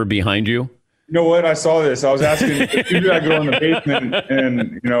the mirror behind you. You know what? I saw this. I was asking, I go in the basement,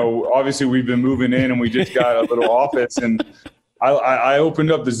 and, obviously we've been moving in and we just got a little office, and I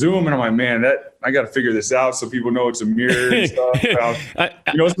opened up the Zoom and I'm like, man, I got to figure this out so people know it's a mirror and stuff.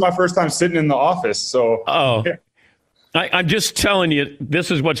 It's my first time sitting in the office. So, yeah. I'm just telling you,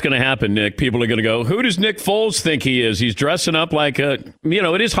 this is what's going to happen, Nick. People are going to go, who does Nick Foles think he is? He's dressing up like it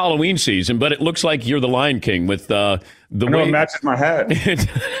is Halloween season, but it looks like you're the Lion King with the way it matches my hat.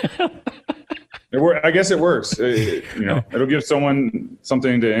 I guess it works. It'll give someone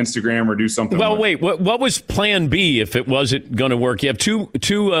something to Instagram or do something. Well, wait, what was plan B if it wasn't going to work? You have two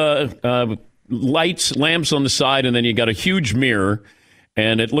lamps on the side, and then you got a huge mirror.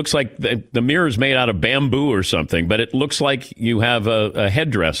 And it looks like the mirror is made out of bamboo or something, but it looks like you have a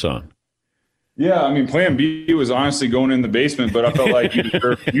headdress on. Yeah, plan B was honestly going in the basement, but I felt like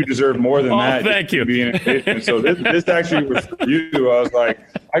you deserve more than that. Thank you. Being in the basement. So this actually was for you. I was like,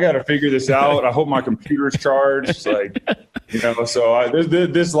 I got to figure this out. I hope my computer's charged. So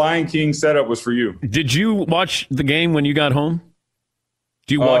this Lion King setup was for you. Did you watch the game when you got home?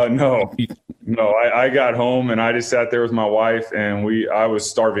 Do you watch? No, I got home and I just sat there with my wife, and I was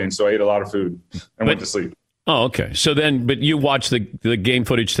starving, so I ate a lot of food and went to sleep. Oh, okay. So then, but you watched the game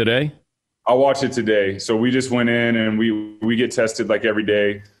footage today? I watched it today. So we just went in and we get tested like every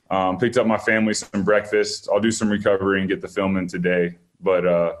day. Picked up my family some breakfast. I'll do some recovery and get the film in today. But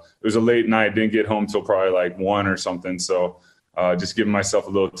it was a late night. Didn't get home till probably like 1 or something. So just giving myself a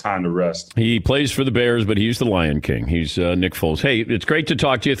little time to rest. He plays for the Bears, but he's the Lion King. He's Nick Foles. Hey, it's great to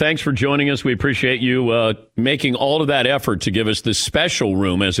talk to you. Thanks for joining us. We appreciate you making all of that effort to give us this special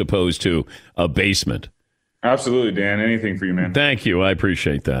room as opposed to a basement. Absolutely, Dan. Anything for you, man. Thank you. I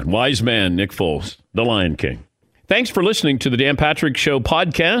appreciate that. Wise man, Nick Foles, the Lion King. Thanks for listening to the Dan Patrick Show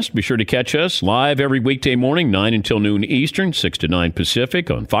podcast. Be sure to catch us live every weekday morning, 9 until noon Eastern, 6 to 9 Pacific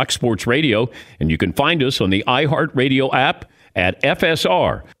on Fox Sports Radio. And you can find us on the iHeartRadio app at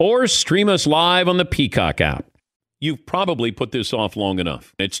FSR or stream us live on the Peacock app. You've probably put this off long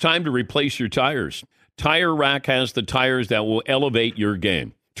enough. It's time to replace your tires. Tire Rack has the tires that will elevate your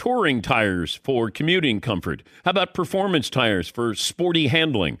game. Touring tires for commuting comfort. How about performance tires for sporty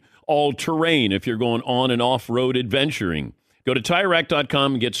handling? all-terrain if you're going on and off-road adventuring. Go to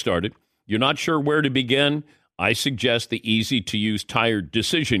TireRack.com and get started. You're not sure where to begin? I suggest the easy-to-use tire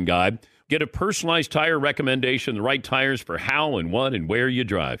decision guide. Get a personalized tire recommendation, the right tires for how and what and where you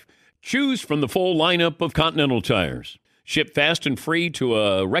drive. Choose from the full lineup of Continental tires. Ship fast and free to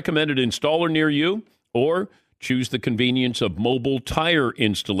a recommended installer near you, or choose the convenience of mobile tire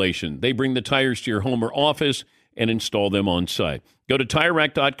installation. They bring the tires to your home or office and install them on site. Go to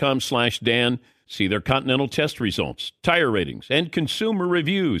TireRack.com/Dan. See their Continental test results, tire ratings, and consumer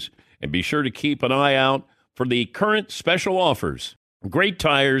reviews. And be sure to keep an eye out for the current special offers. Great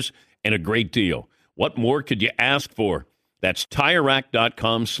tires and a great deal. What more could you ask for? That's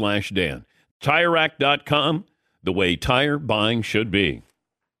TireRack.com/Dan. TireRack.com, the way tire buying should be.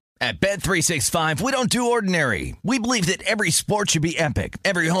 At Bet365, we don't do ordinary. We believe that every sport should be epic.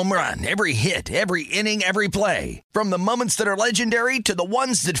 Every home run, every hit, every inning, every play. From the moments that are legendary to the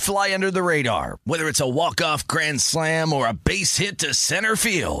ones that fly under the radar. Whether it's a walk-off grand slam or a base hit to center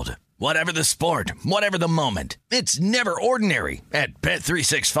field. Whatever the sport, whatever the moment. It's never ordinary at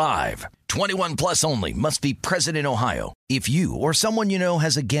Bet365. 21 plus only. Must be present in Ohio. If you or someone you know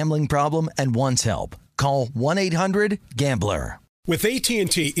has a gambling problem and wants help, call 1-800-GAMBLER. With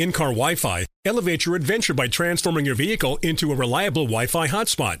AT&T in-car Wi-Fi, elevate your adventure by transforming your vehicle into a reliable Wi-Fi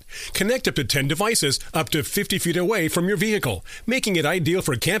hotspot. Connect up to 10 devices up to 50 feet away from your vehicle, making it ideal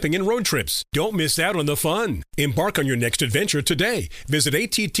for camping and road trips. Don't miss out on the fun. Embark on your next adventure today. Visit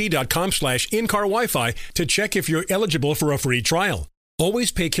att.com/in-car Wi-Fi to check if you're eligible for a free trial.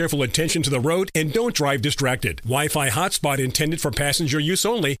 Always pay careful attention to the road and don't drive distracted. Wi-Fi hotspot intended for passenger use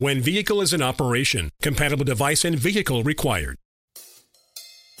only when vehicle is in operation. Compatible device and vehicle required.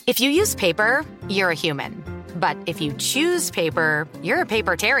 If you use paper, you're a human. But if you choose paper, you're a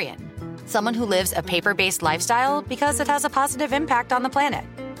papertarian. Someone who lives a paper-based lifestyle because it has a positive impact on the planet.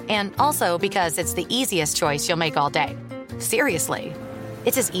 And also because it's the easiest choice you'll make all day. Seriously.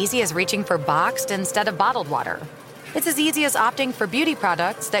 It's as easy as reaching for boxed instead of bottled water. It's as easy as opting for beauty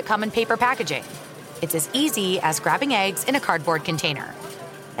products that come in paper packaging. It's as easy as grabbing eggs in a cardboard container.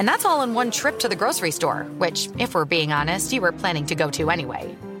 And that's all in one trip to the grocery store, which, if we're being honest, you were planning to go to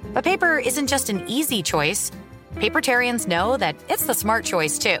anyway. But paper isn't just an easy choice. Papertarians know that it's the smart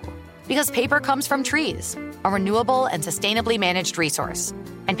choice, too. Because paper comes from trees, a renewable and sustainably managed resource.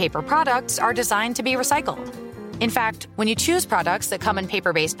 And paper products are designed to be recycled. In fact, when you choose products that come in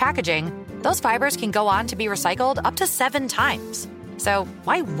paper-based packaging, those fibers can go on to be recycled up to 7 times. So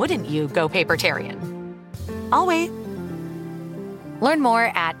why wouldn't you go papertarian? I'll wait. Learn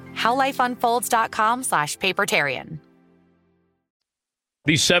more at howlifeunfolds.com/papertarian.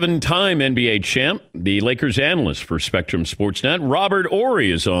 The 7-time NBA champ, the Lakers analyst for Spectrum Sportsnet, Robert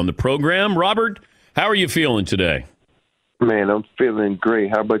Horry, is on the program. Robert, how are you feeling today? Man, I'm feeling great.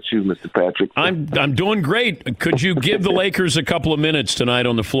 How about you, Mr. Patrick? I'm doing great. Could you give the Lakers a couple of minutes tonight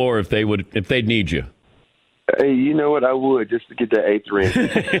on the floor if they'd need you? Hey, you know what? I would, just to get that 8th ring.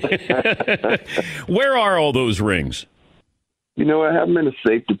 Where are all those rings? You know, I have them in a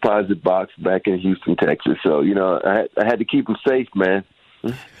safe deposit box back in Houston, Texas. So, you know, I had to keep them safe, man.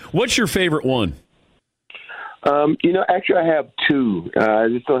 What's your favorite one? You know, actually, I have 2. I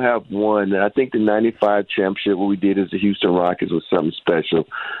just don't have one. I think the 95 championship, what we did as the Houston Rockets, was something special.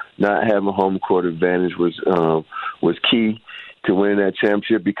 Not having home court advantage was key to winning that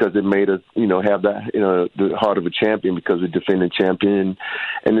championship because it made us, you know, have that, you know, the heart of a champion because we're defending champion.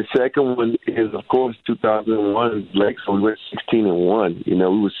 And the second one is, of course, 2001 Lakers. We went 16-1. You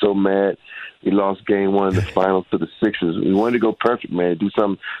know, we were so mad. We lost game 1 of the finals to the Sixers. We wanted to go perfect, man, do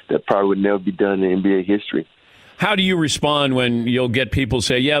something that probably would never be done in NBA history. How do you respond when you'll get people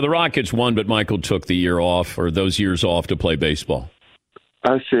say, yeah, the Rockets won, but Michael took the year off or those years off to play baseball?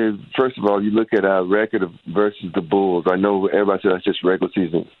 I said, first of all, you look at our record versus the Bulls. I know everybody said that's just regular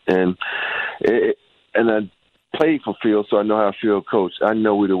season. And I played for Phil, so I know how I feel coach. I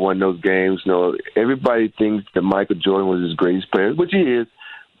know we'd have won those games. You know, everybody thinks that Michael Jordan was his greatest player, which he is.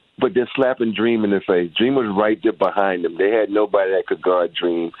 But they're slapping Dream in the face. Dream was right there behind them. They had nobody that could guard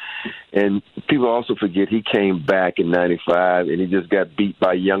Dream. And people also forget he came back in 95, and he just got beat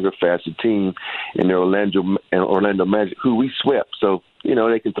by a younger, faster team in the Orlando Magic, who we swept. So, you know,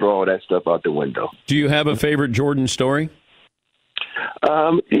 they can throw all that stuff out the window. Do you have a favorite Jordan story?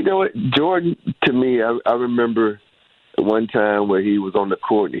 You know what? Jordan, to me, I remember one time where he was on the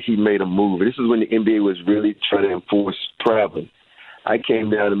court and he made a move. This is when the NBA was really trying to enforce traveling. I came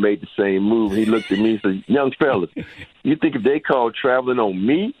down and made the same move. He looked at me and said, young fellas, you think if they call traveling on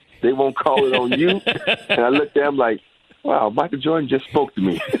me, they won't call it on you? And I looked at him like, wow, Michael Jordan just spoke to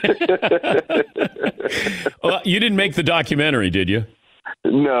me. Well, you didn't make the documentary, did you?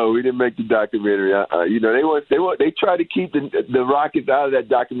 No, we didn't make the documentary. They try to keep the Rockets out of that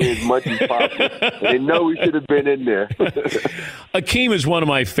documentary as much as possible. They know we should have been in there. Akeem is one of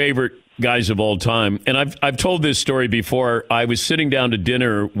my favorite guys of all time, and I've told this story before. I was sitting down to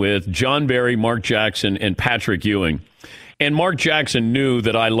dinner with John Barry, Mark Jackson, and Patrick Ewing, and Mark Jackson knew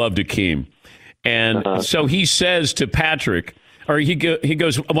that I loved Akeem, and so he says to Patrick, or he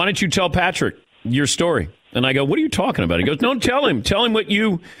goes, "Why don't you tell Patrick your story?" And I go, "What are you talking about?" He goes, "No, tell him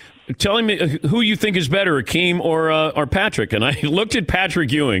who you think is better, Akeem or Patrick." And I looked at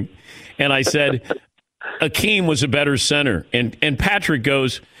Patrick Ewing, and I said, "Akeem was a better center." And Patrick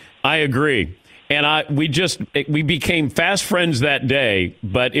goes, "I agree." And we became fast friends that day.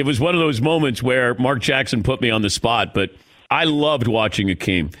 But it was one of those moments where Mark Jackson put me on the spot. But I loved watching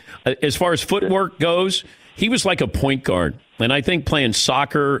Akeem. As far as footwork goes, he was like a point guard. And I think playing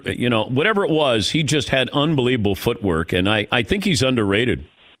soccer, whatever it was, he just had unbelievable footwork. And I think he's underrated.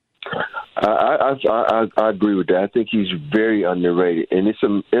 I agree with that. I think he's very underrated. And it's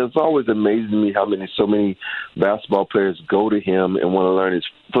always amazing to me how so many basketball players go to him and want to learn his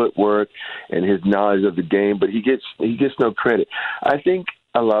footwork and his knowledge of the game, but he gets no credit. I think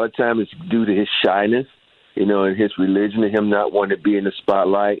a lot of times it's due to his shyness. And his religion and him not wanting to be in the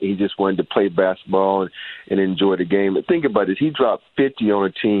spotlight. He just wanted to play basketball and enjoy the game. And think about this. He dropped 50 on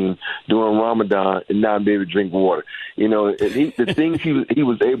a team during Ramadan and not be able to drink water. The things he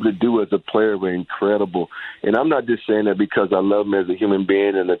was able to do as a player were incredible. And I'm not just saying that because I love him as a human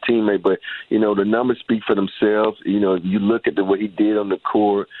being and a teammate, but, the numbers speak for themselves. You look at what he did on the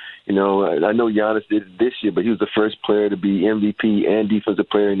court. I know Giannis did it this year, but he was the first player to be MVP and Defensive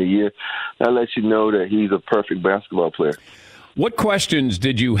Player in the Year. That lets you know that he's a perfect basketball player. What questions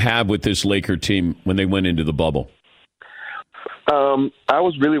did you have with this Laker team when they went into the bubble? I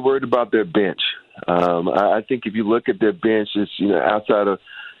was really worried about their bench. I think if you look at their bench, it's, outside of,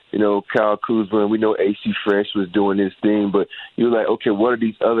 Kyle Kuzma, and we know AC Fresh was doing his thing, but you're like, okay, what are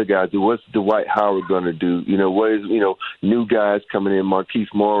these other guys do? What's Dwight Howard going to do? What is, new guys coming in, Marquise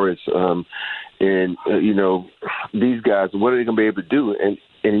Morris, and these guys, what are they going to be able to do? And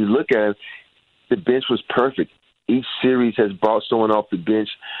you look at it, the bench was perfect. Each series has brought someone off the bench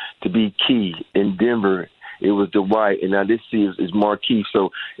to be key. In Denver, it was Dwight, and now this series is Marquise.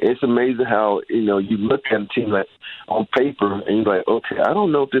 So it's amazing how, you look at a team like on paper, and you're like, okay, I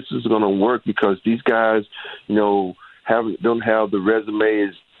don't know if this is going to work because these guys, don't have the resume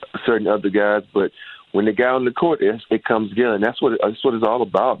as certain other guys, but when they get on the court, it comes together, and that's what it's all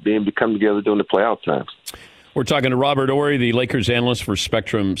about, come together during the playoff times. We're talking to Robert Horry, the Lakers analyst for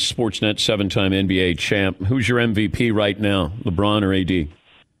Spectrum Sportsnet, 7-time NBA champ. Who's your MVP right now, LeBron or AD?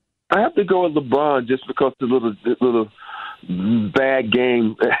 I have to go with LeBron just because the little bad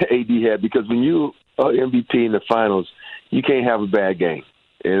game AD had. Because when you are MVP in the finals, you can't have a bad game.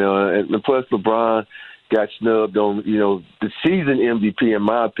 And plus LeBron got snubbed on the season MVP in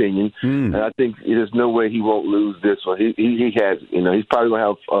my opinion. And I think there's no way he won't lose this one. He has he's probably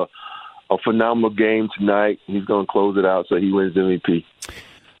gonna have a phenomenal game tonight. He's going to close it out so he wins MVP.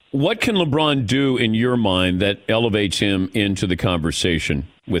 What can LeBron do in your mind that elevates him into the conversation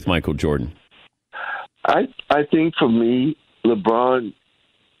with Michael Jordan? I think for me, LeBron,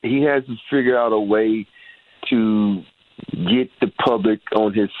 he has to figure out a way to get the public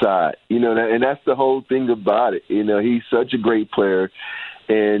on his side. And that's the whole thing about it. He's such a great player.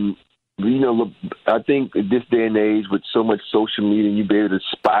 And I think at this day and age with so much social media, you be able to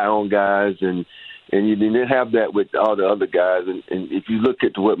spy on guys, and you didn't have that with all the other guys. And if you look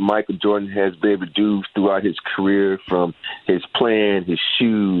at what Michael Jordan has been able to do throughout his career, from his playing, his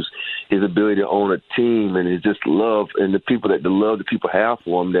shoes, his ability to own a team, and his just love, and the love that people have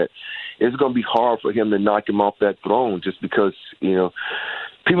for him, that it's going to be hard for him to knock him off that throne just because,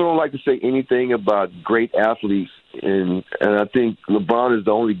 people don't like to say anything about great athletes, and I think LeBron is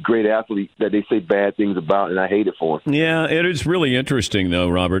the only great athlete that they say bad things about, and I hate it for him. Yeah, it is really interesting, though,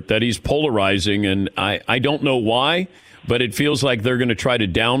 Robert, that he's polarizing, and I don't know why, but it feels like they're going to try to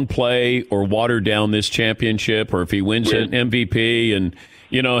downplay or water down this championship, or if he wins an MVP, and,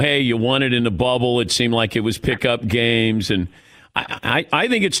 hey, you won it in the bubble, it seemed like it was pickup games, and I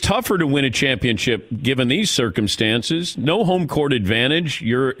think it's tougher to win a championship given these circumstances. No home court advantage.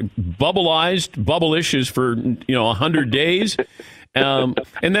 You're bubble-ish for 100 days. And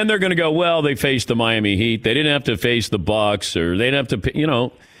then they're going to go, well, they faced the Miami Heat. They didn't have to face the Bucks, or they didn't have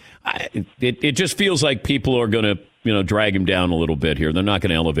to, it just feels like people are going to, drag him down a little bit here. They're not going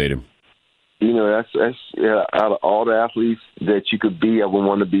to elevate him. That's out of all the athletes that you could be, I would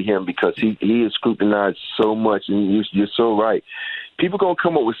want to be him, because he is scrutinized so much, and you're so right. people going to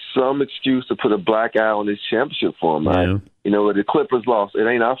come up with some excuse to put a black eye on this championship for them. Right? You know, the Clippers lost. It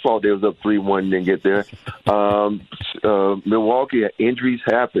ain't our fault they was up 3-1 and didn't get there. Milwaukee, injuries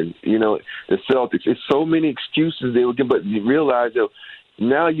happen. You know, the Celtics. It's so many excuses they would give, but you realize that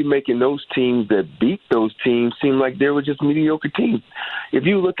now you're making those teams that beat those teams seem like they were just mediocre teams. If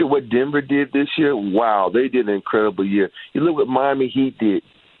you look at what Denver did this year, wow, they did an incredible year. You look what Miami Heat did.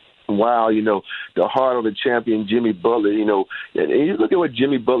 Wow, you know, the heart of the champion, Jimmy Butler, you know, and you look at what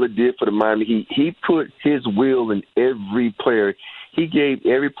Jimmy Butler did for the Miami Heat. He put his will in every player. He gave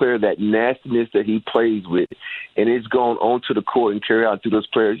every player that nastiness that he plays with, and it's gone onto the court and carry out through those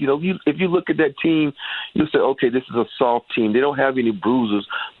players. You know, if you look at that team, you say, okay, this is a soft team. They don't have any bruisers,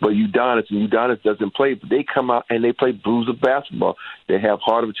 but Udonis doesn't play, but they come out and they play bruiser basketball. They have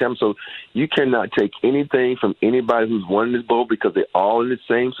heart of a champion. So you cannot take anything from anybody who's won this bowl because they're all in the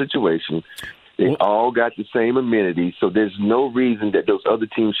same situation. They all got the same amenities, so there's no reason that those other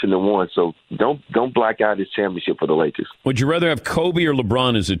teams shouldn't have won. So don't black out this championship for the Lakers. Would you rather have Kobe or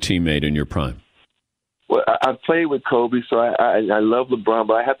LeBron as a teammate in your prime? Well, I've played with Kobe, so I love LeBron,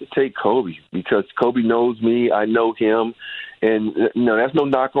 but I have to take Kobe because Kobe knows me, I know him, and you know that's no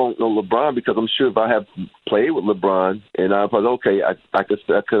knock on LeBron because I'm sure if I have played with LeBron and I was okay, I could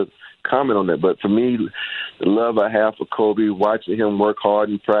comment on that. But for me, the love I have for Kobe, watching him work hard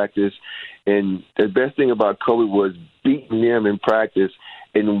in practice. And the best thing about Kobe was beating him in practice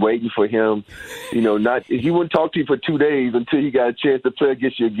and waiting for him. You know, he wouldn't talk to you for 2 days until he got a chance to play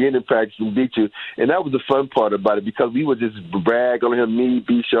against you again in practice and beat you. And that was the fun part about it because we would just brag on him, me,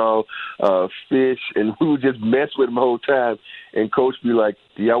 Bishaw, Fish, and we would just mess with him the whole time. And Coach would be like,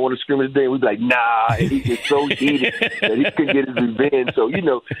 do y'all want to scrimmage today? And we'd be like, nah. And he gets so heated that he couldn't get his revenge. So, you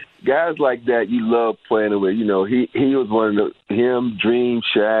know, guys like that you love playing with. You know, he was one of him, Dream,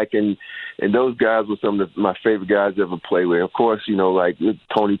 Shaq, and those guys were some of my favorite guys to ever play with. Of course, you know, like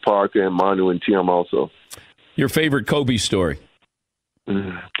Tony Parker and Manu and Tim also. Your favorite Kobe story?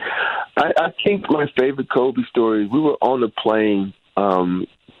 I think my favorite Kobe story is we were on the plane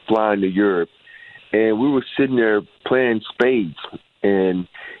flying to Europe, and we were sitting there playing spades, and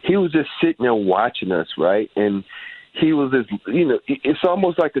he was just sitting there watching us, right? And he was just, you know, it's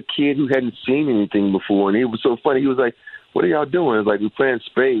almost like a kid who hadn't seen anything before, and it was so funny. He was like, what are y'all doing? It's like, we're playing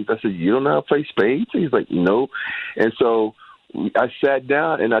spades. I said, you don't know how to play spades? He's like, no. And so I sat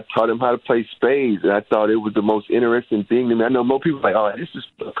down and I taught him how to play spades, and I thought it was the most interesting thing to me. I know most people are like, oh, this is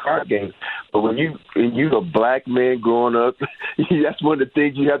a card game. But when you're a black man growing up, that's one of the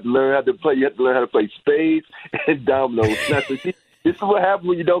things you have to learn how to play. You have to learn how to play spades and dominoes. This is what happens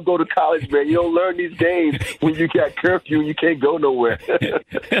when you don't go to college, man. You don't learn these games when you got curfew and you can't go nowhere.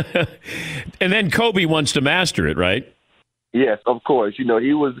 And then Kobe wants to master it, right? Yes, of course. You know,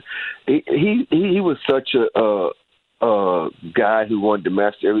 he was such a guy who wanted to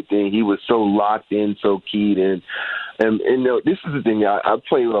master everything. He was so locked in, so keyed in. And you know, this is the thing. I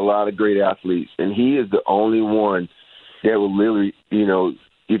play with a lot of great athletes, and he is the only one that will literally, you know,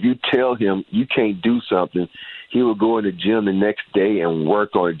 if you tell him you can't do something, he will go in the gym the next day and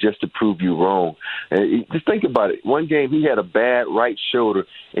work on it just to prove you wrong. And just think about it. One game he had a bad right shoulder,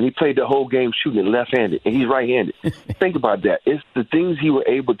 and he played the whole game shooting it left-handed, and he's right-handed. Think about that. It's the things he was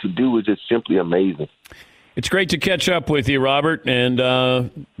able to do is just simply amazing. It's great to catch up with you, Robert,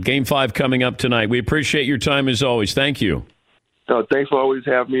 and Game 5 coming up tonight. We appreciate your time as always. Thank you. Thanks for always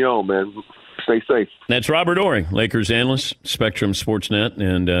having me on, man. Stay safe. That's Robert Ory, Lakers analyst, Spectrum Sportsnet,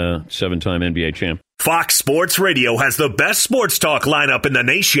 and 7-time NBA champ. Fox Sports Radio has the best sports talk lineup in the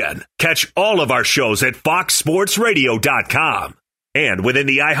nation. Catch all of our shows at foxsportsradio.com. And within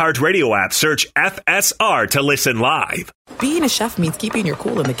the iHeartRadio app, search FSR to listen live. Being a chef means keeping your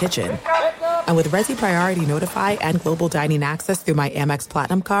cool in the kitchen. And with Resi Priority Notify and Global Dining Access through my Amex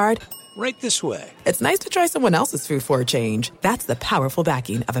Platinum card, right this way. It's nice to try someone else's food for a change. That's the powerful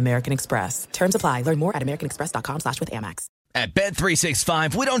backing of American Express. Terms apply. Learn more at americanexpress.com/withAmex. At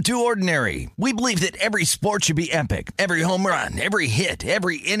Bet365, we don't do ordinary. We believe that every sport should be epic. Every home run, every hit,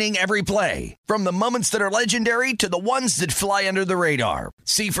 every inning, every play. From the moments that are legendary to the ones that fly under the radar.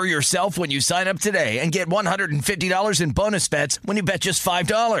 See for yourself when you sign up today and get $150 in bonus bets when you bet just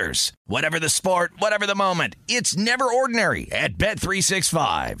 $5. Whatever the sport, whatever the moment, it's never ordinary at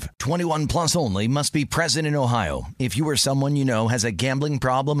Bet365. 21 plus only. Must be present in Ohio. If you or someone you know has a gambling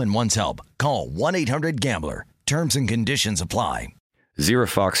problem and wants help, call 1-800-GAMBLER. Terms and conditions apply. Zero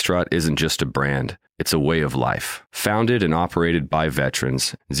Foxtrot isn't just a brand, it's a way of life. Founded and operated by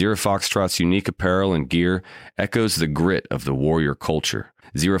veterans, Zero Foxtrot's unique apparel and gear echoes the grit of the warrior culture.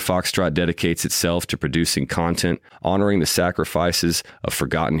 Zero Foxtrot dedicates itself to producing content, honoring the sacrifices of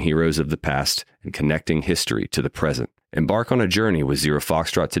forgotten heroes of the past, and connecting history to the present. Embark on a journey with Zero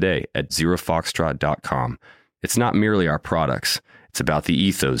Foxtrot today at zerofoxtrot.com. It's not merely our products. It's about the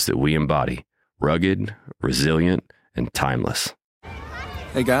ethos that we embody. Rugged, resilient, and timeless.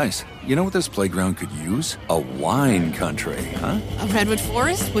 Hey guys, you know what this playground could use? A wine country, huh? A redwood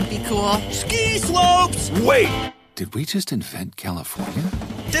forest would be cool. Ski slopes! Wait! Did we just invent California?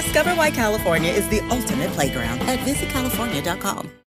 Discover why California is the ultimate playground at visitcalifornia.com.